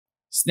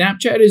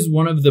Snapchat is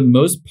one of the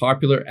most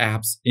popular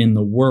apps in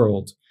the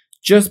world,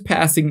 just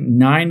passing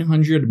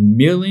 900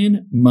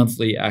 million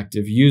monthly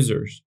active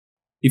users.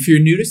 If you're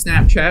new to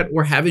Snapchat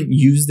or haven't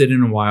used it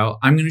in a while,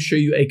 I'm going to show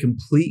you a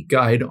complete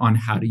guide on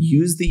how to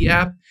use the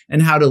app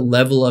and how to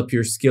level up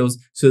your skills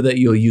so that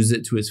you'll use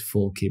it to its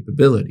full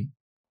capability.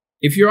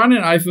 If you're on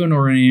an iPhone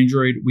or an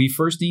Android, we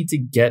first need to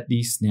get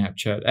the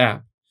Snapchat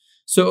app.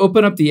 So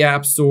open up the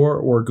App Store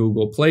or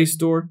Google Play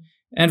Store,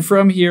 and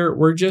from here,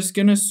 we're just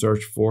going to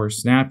search for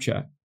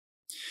Snapchat.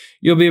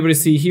 You'll be able to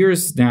see here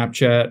is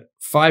Snapchat,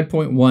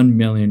 5.1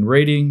 million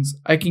ratings.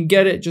 I can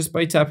get it just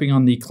by tapping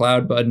on the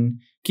cloud button.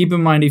 Keep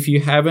in mind, if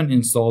you haven't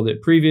installed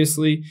it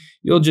previously,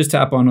 you'll just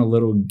tap on a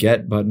little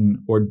get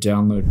button or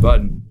download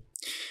button.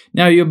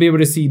 Now you'll be able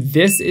to see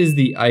this is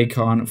the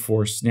icon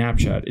for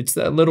Snapchat. It's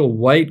that little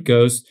white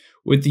ghost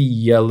with the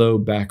yellow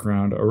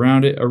background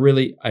around it, a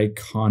really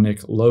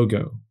iconic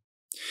logo.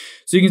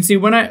 So you can see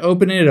when I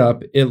open it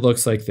up, it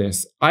looks like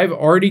this. I've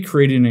already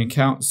created an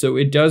account, so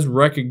it does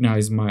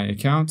recognize my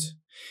account.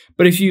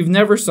 But if you've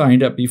never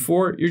signed up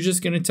before, you're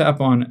just going to tap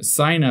on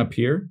sign up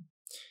here.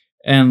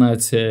 And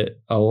let's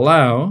hit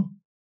allow.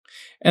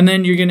 And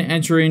then you're going to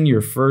enter in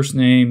your first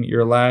name,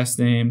 your last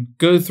name,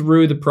 go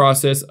through the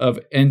process of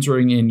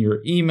entering in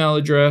your email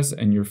address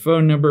and your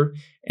phone number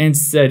and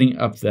setting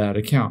up that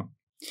account.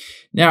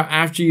 Now,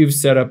 after you've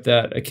set up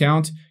that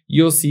account,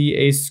 you'll see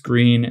a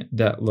screen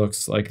that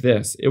looks like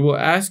this. It will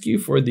ask you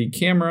for the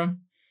camera.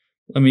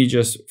 Let me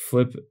just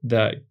flip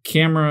that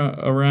camera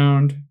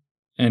around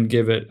and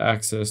give it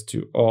access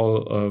to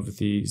all of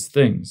these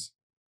things.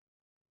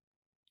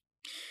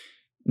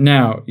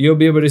 Now, you'll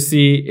be able to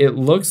see it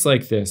looks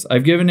like this.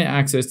 I've given it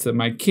access to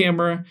my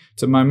camera,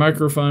 to my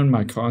microphone,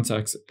 my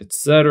contacts,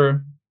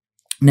 etc.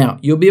 Now,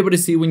 you'll be able to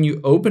see when you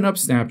open up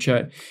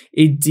Snapchat,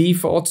 it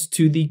defaults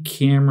to the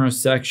camera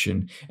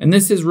section. And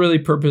this is really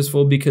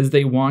purposeful because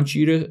they want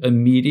you to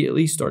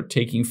immediately start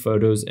taking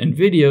photos and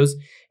videos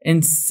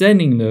and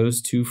sending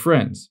those to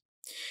friends.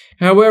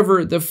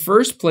 However, the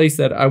first place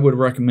that I would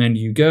recommend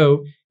you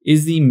go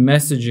is the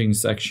messaging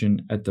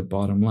section at the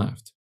bottom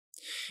left.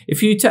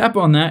 If you tap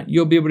on that,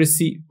 you'll be able to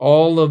see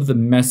all of the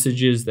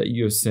messages that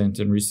you have sent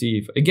and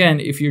received. Again,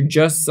 if you're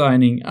just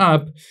signing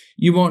up,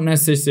 you won't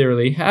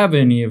necessarily have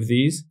any of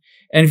these.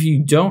 And if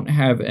you don't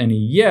have any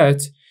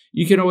yet,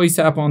 you can always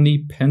tap on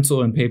the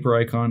pencil and paper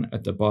icon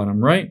at the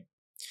bottom right.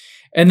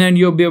 And then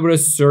you'll be able to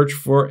search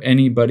for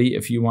anybody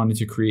if you wanted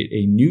to create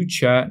a new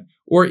chat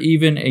or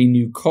even a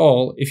new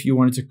call if you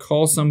wanted to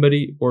call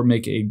somebody or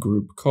make a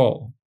group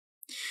call.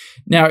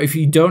 Now, if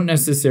you don't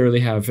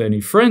necessarily have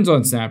any friends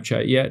on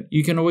Snapchat yet,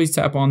 you can always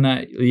tap on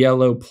that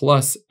yellow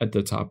plus at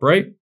the top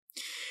right.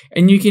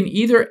 And you can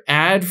either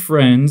add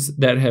friends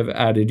that have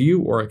added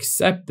you or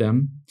accept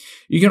them.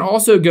 You can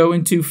also go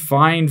into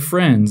find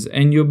friends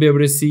and you'll be able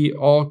to see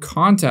all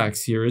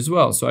contacts here as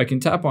well. So I can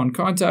tap on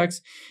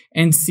contacts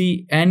and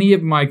see any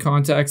of my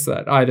contacts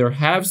that either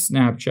have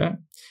Snapchat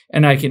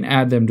and I can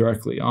add them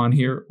directly on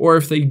here, or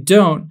if they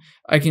don't,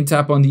 I can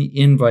tap on the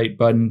invite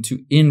button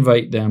to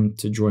invite them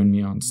to join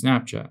me on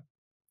Snapchat.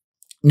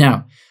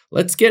 Now,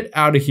 let's get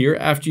out of here.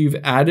 After you've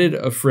added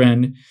a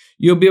friend,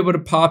 you'll be able to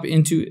pop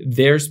into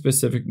their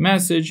specific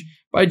message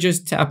by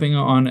just tapping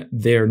on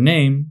their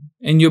name,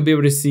 and you'll be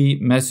able to see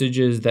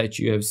messages that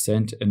you have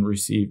sent and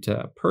received to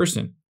that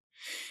person.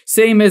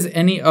 Same as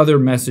any other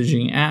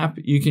messaging app,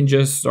 you can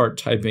just start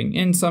typing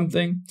in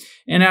something.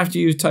 And after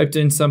you've typed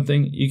in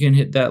something, you can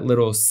hit that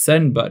little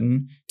send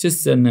button to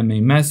send them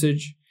a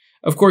message.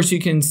 Of course, you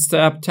can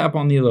tap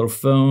on the little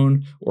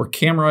phone or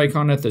camera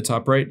icon at the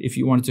top right if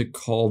you wanted to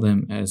call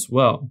them as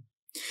well.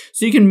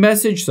 So you can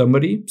message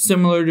somebody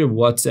similar to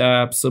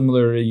WhatsApp,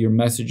 similar to your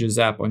messages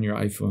app on your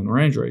iPhone or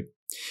Android.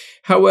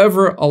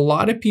 However, a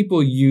lot of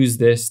people use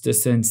this to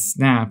send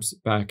snaps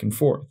back and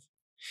forth.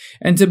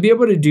 And to be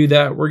able to do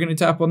that, we're going to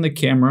tap on the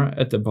camera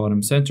at the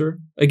bottom center.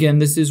 Again,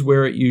 this is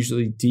where it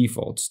usually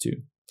defaults to.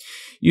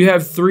 You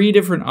have three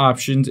different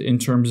options in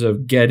terms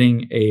of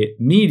getting a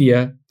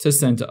media to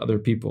send to other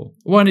people.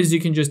 One is you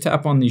can just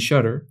tap on the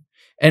shutter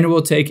and it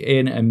will take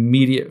an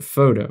immediate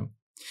photo.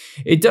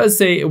 It does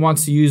say it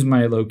wants to use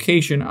my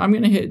location. I'm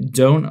going to hit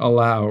don't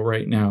allow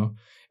right now.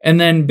 And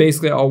then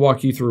basically I'll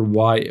walk you through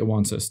why it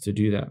wants us to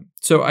do that.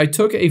 So I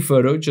took a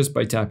photo just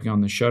by tapping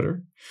on the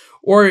shutter.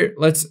 Or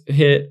let's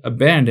hit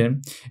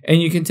abandon,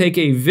 and you can take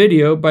a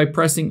video by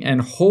pressing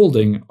and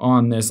holding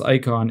on this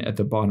icon at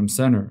the bottom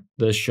center,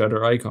 the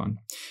shutter icon.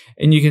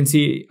 And you can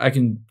see I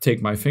can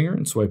take my finger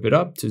and swipe it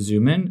up to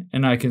zoom in,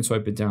 and I can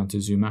swipe it down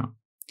to zoom out.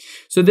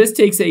 So this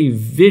takes a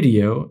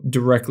video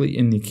directly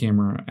in the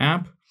camera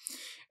app.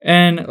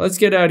 And let's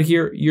get out of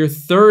here. Your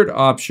third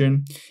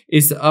option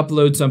is to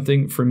upload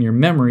something from your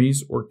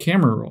memories or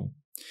camera roll.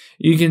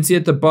 You can see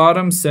at the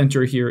bottom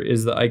center here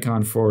is the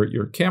icon for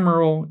your camera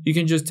roll. You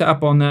can just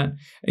tap on that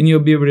and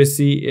you'll be able to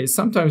see it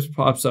sometimes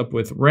pops up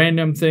with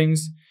random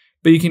things,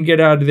 but you can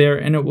get out of there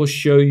and it will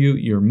show you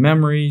your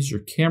memories, your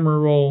camera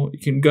roll. You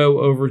can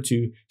go over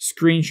to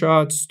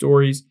screenshots,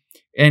 stories,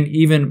 and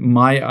even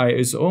My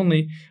Eyes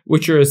Only,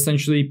 which are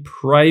essentially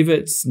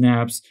private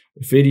snaps,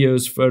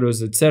 videos,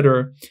 photos,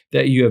 etc.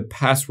 that you have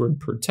password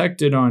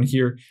protected on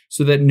here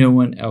so that no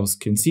one else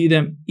can see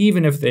them,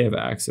 even if they have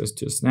access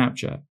to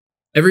Snapchat.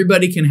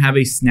 Everybody can have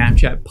a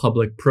Snapchat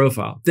public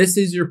profile. This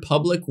is your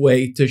public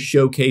way to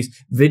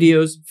showcase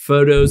videos,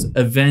 photos,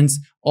 events,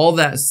 all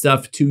that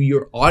stuff to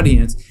your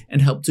audience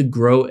and help to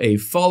grow a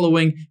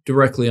following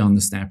directly on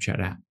the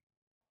Snapchat app.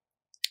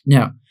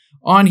 Now,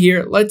 on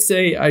here, let's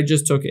say I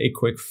just took a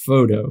quick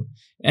photo,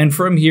 and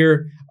from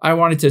here, I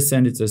wanted to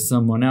send it to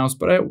someone else,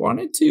 but I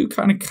wanted to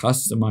kind of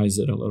customize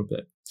it a little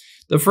bit.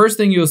 The first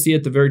thing you'll see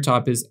at the very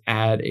top is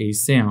add a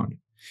sound.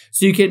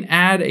 So you can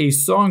add a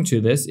song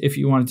to this if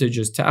you wanted to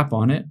just tap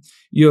on it.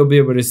 You'll be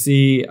able to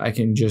see, I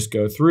can just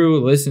go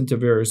through, listen to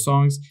various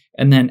songs,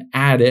 and then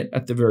add it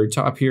at the very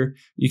top here.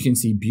 You can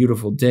see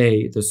Beautiful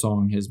Day, the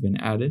song has been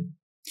added.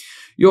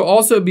 You'll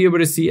also be able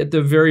to see at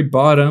the very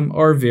bottom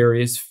are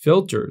various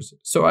filters.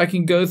 So I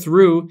can go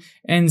through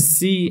and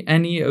see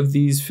any of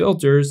these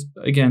filters.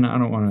 Again, I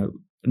don't want to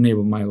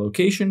enable my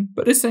location,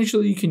 but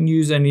essentially you can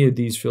use any of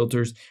these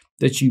filters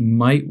that you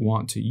might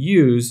want to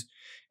use.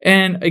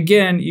 And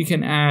again, you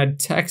can add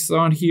text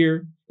on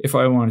here. If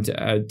I wanted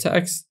to add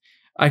text,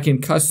 I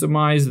can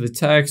customize the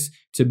text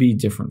to be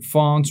different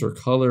fonts or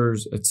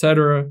colors,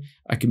 etc.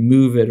 I can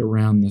move it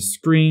around the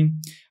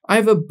screen. I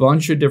have a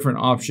bunch of different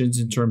options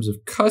in terms of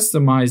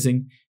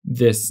customizing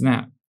this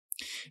snap.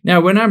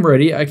 Now, when I'm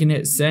ready, I can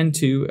hit send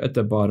to at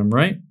the bottom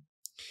right.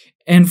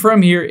 And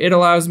from here, it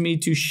allows me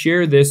to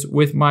share this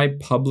with my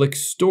public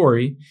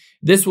story.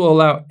 This will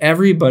allow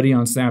everybody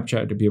on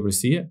Snapchat to be able to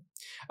see it.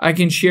 I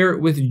can share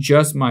it with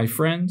just my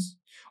friends,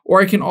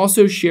 or I can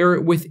also share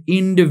it with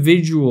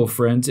individual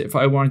friends if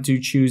I wanted to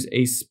choose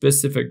a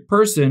specific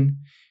person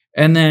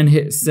and then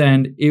hit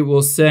send. It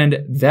will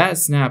send that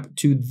snap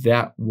to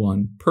that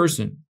one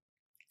person.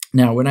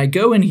 Now, when I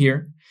go in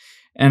here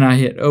and I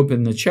hit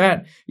open the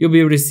chat, you'll be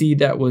able to see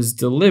that was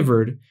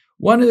delivered.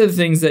 One of the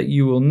things that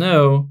you will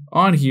know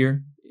on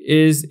here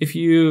is if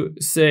you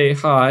say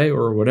hi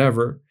or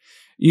whatever,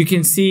 you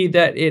can see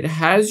that it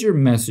has your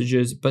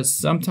messages, but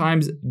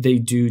sometimes they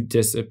do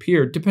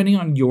disappear. Depending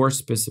on your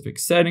specific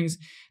settings,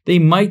 they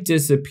might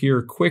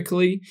disappear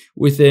quickly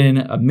within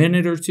a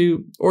minute or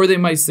two, or they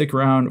might stick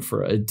around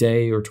for a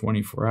day or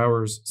 24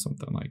 hours,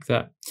 something like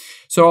that.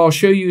 So I'll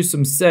show you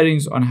some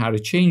settings on how to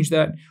change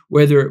that,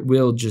 whether it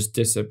will just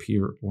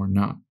disappear or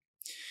not.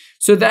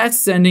 So that's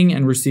sending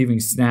and receiving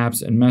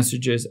snaps and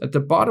messages. At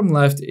the bottom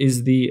left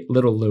is the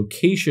little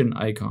location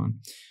icon.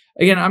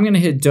 Again, I'm going to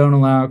hit don't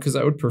allow because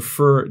I would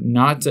prefer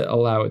not to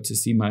allow it to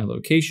see my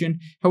location.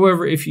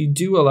 However, if you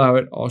do allow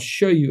it, I'll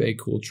show you a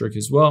cool trick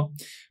as well.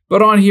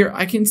 But on here,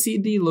 I can see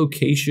the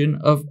location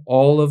of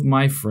all of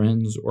my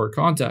friends or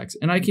contacts,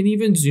 and I can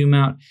even zoom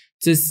out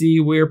to see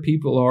where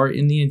people are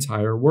in the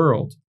entire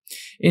world.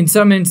 In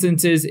some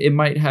instances, it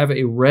might have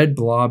a red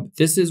blob.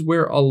 This is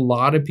where a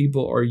lot of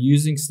people are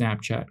using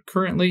Snapchat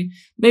currently.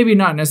 Maybe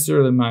not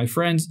necessarily my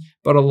friends,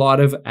 but a lot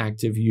of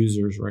active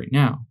users right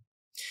now.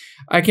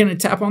 I can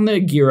tap on the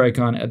gear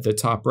icon at the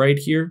top right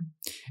here,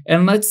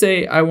 and let's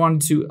say I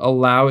wanted to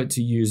allow it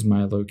to use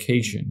my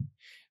location.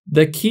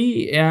 The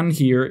key on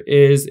here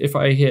is if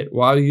I hit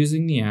while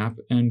using the app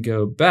and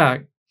go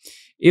back,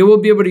 it will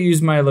be able to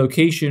use my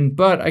location,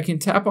 but I can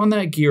tap on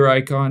that gear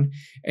icon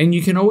and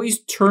you can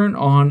always turn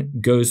on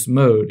ghost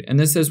mode. And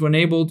this says when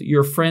enabled,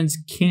 your friends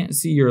can't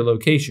see your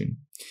location.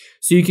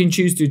 So you can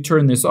choose to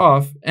turn this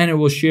off and it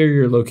will share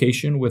your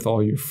location with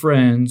all your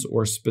friends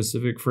or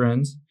specific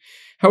friends.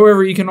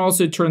 However, you can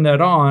also turn that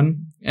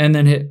on and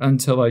then hit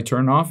until I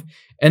turn off,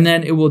 and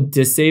then it will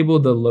disable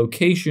the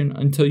location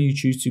until you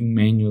choose to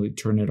manually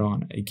turn it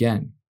on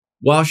again.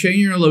 While sharing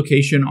your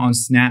location on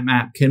Snap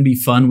Map can be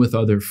fun with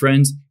other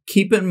friends,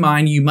 keep in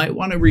mind you might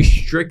want to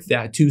restrict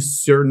that to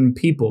certain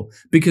people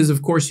because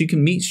of course you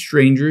can meet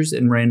strangers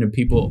and random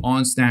people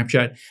on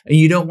Snapchat and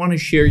you don't want to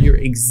share your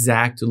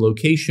exact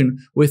location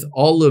with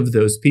all of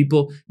those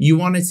people. You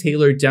want to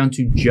tailor it down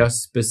to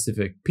just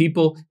specific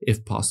people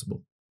if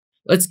possible.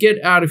 Let's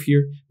get out of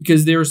here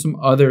because there are some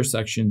other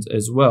sections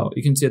as well.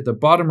 You can see at the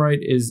bottom right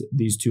is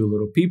these two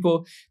little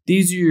people.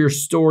 These are your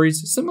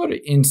stories, similar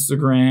to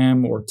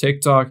Instagram or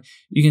TikTok.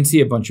 You can see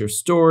a bunch of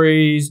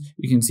stories.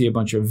 You can see a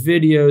bunch of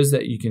videos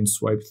that you can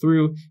swipe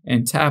through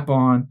and tap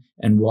on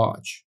and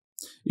watch.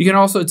 You can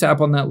also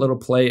tap on that little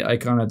play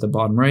icon at the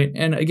bottom right.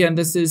 And again,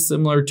 this is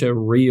similar to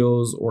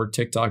Reels or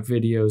TikTok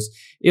videos.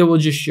 It will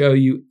just show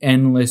you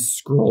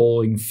endless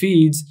scrolling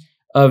feeds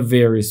of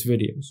various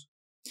videos.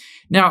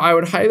 Now, I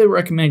would highly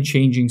recommend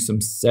changing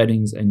some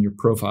settings in your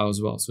profile as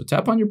well. So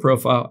tap on your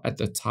profile at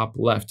the top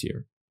left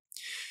here.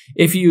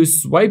 If you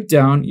swipe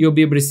down, you'll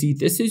be able to see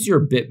this is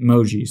your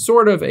Bitmoji,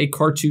 sort of a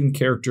cartoon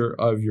character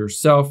of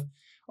yourself.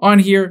 On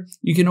here,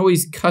 you can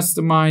always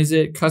customize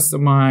it,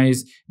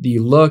 customize the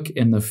look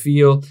and the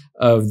feel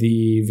of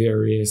the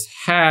various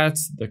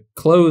hats, the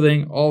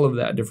clothing, all of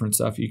that different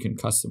stuff you can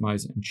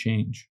customize and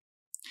change.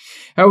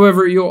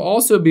 However, you'll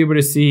also be able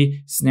to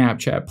see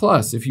Snapchat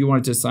Plus if you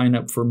wanted to sign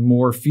up for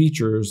more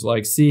features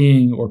like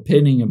seeing or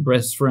pinning a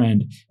best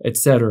friend,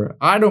 etc.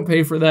 I don't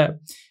pay for that,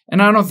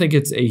 and I don't think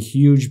it's a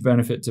huge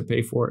benefit to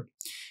pay for it.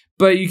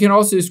 But you can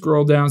also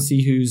scroll down,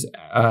 see who's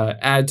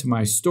add to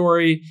my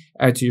story,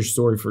 add to your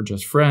story for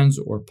just friends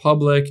or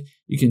public.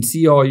 You can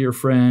see all your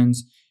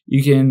friends.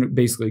 You can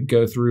basically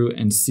go through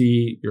and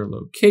see your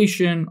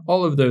location,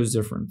 all of those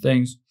different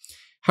things.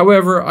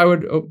 However, I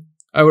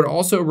would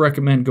also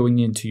recommend going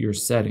into your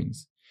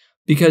settings,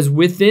 because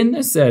within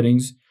the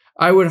settings,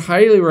 I would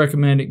highly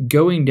recommend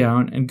going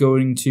down and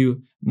going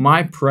to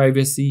My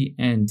Privacy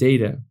and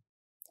Data.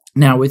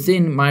 Now,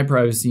 within My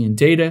Privacy and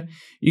Data,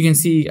 you can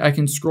see I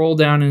can scroll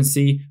down and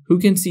see who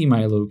can see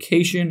my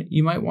location.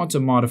 You might want to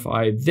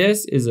modify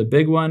this is a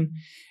big one.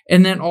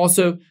 And then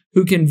also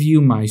who can view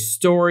my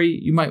story.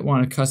 You might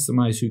want to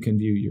customize who can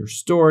view your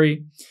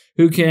story,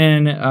 who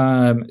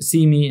can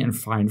see me and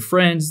find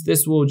friends.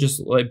 This will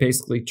just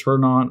basically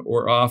turn on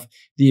or off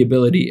the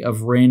ability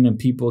of random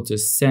people to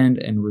send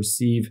and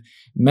receive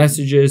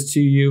messages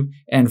to you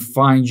and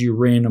find you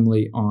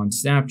randomly on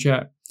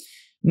Snapchat.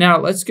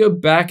 Now, let's go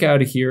back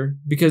out of here,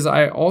 because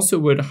I also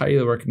would highly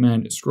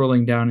recommend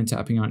scrolling down and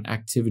tapping on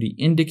Activity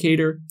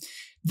Indicator.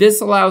 This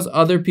allows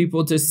other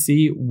people to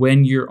see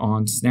when you're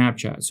on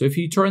Snapchat. So if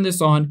you turn this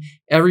on,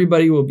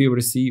 everybody will be able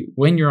to see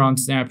when you're on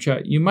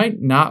Snapchat. You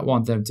might not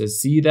want them to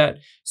see that,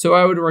 so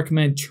I would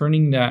recommend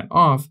turning that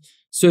off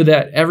so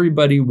that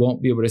everybody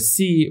won't be able to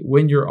see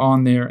when you're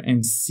on there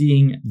and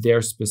seeing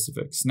their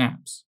specific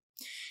snaps.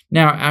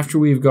 Now, after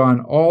we've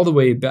gone all the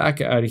way back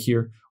out of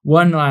here,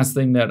 one last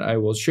thing that I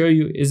will show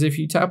you is if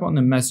you tap on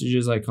the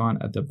messages icon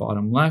at the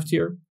bottom left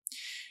here,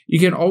 you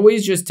can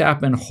always just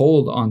tap and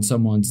hold on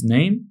someone's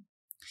name.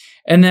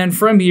 And then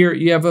from here,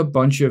 you have a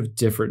bunch of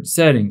different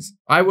settings.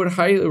 I would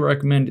highly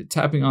recommend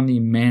tapping on the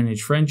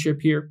Manage Friendship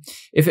here.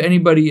 If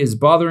anybody is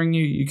bothering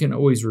you, you can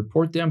always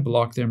report them,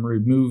 block them,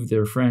 remove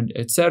their friend,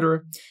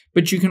 etc.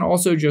 But you can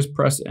also just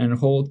press and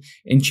hold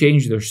and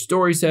change their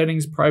story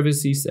settings,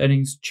 privacy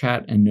settings,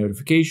 chat and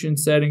notification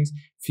settings,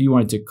 if you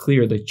wanted to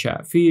clear the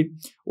chat feed,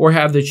 or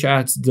have the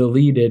chats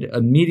deleted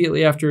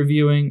immediately after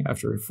viewing,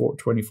 after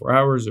 24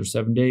 hours or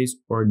 7 days,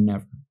 or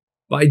never.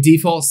 By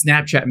default,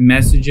 Snapchat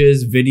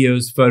messages,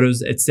 videos,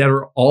 photos,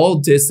 etc.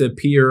 all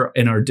disappear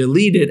and are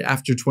deleted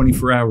after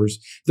 24 hours.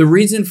 The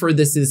reason for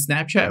this is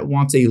Snapchat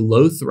wants a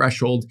low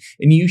threshold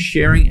in you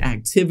sharing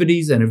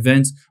activities and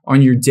events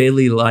on your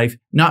daily life,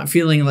 not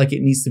feeling like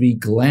it needs to be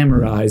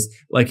glamorized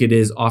like it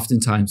is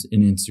oftentimes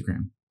in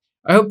Instagram.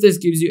 I hope this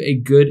gives you a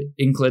good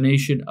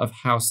inclination of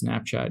how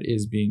Snapchat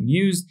is being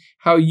used,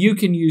 how you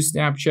can use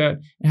Snapchat,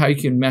 and how you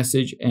can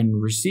message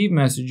and receive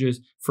messages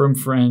from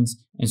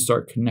friends and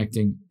start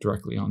connecting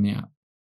directly on the app.